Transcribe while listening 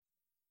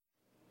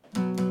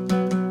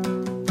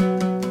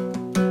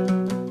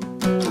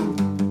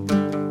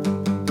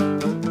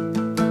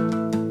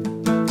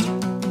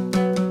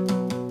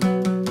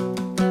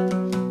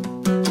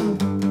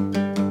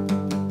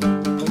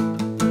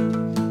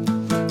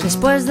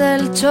Después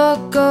del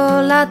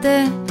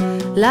chocolate,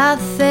 la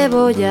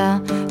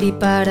cebolla, y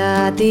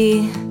para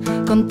ti,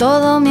 con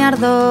todo mi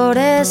ardor,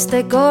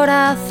 este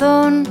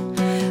corazón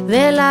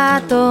de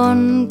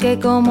latón que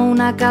como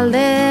una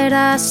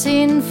caldera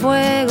sin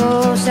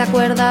fuego se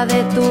acuerda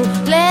de tu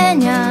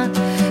leña,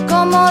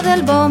 como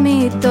del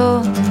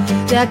vómito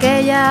de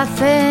aquella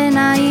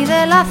cena y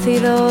del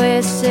ácido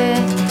ese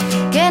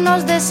que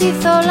nos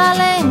deshizo la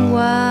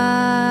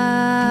lengua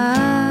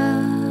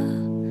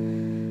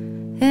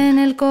en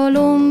el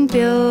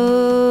columpio.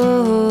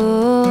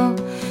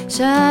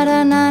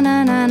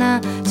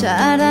 Sharananana,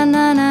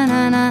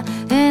 sharananana,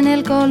 en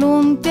el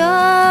columpio.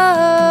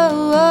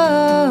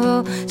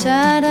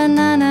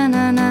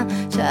 Sharananana,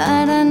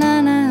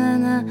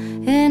 sharananana,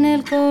 en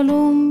el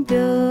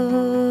columpio.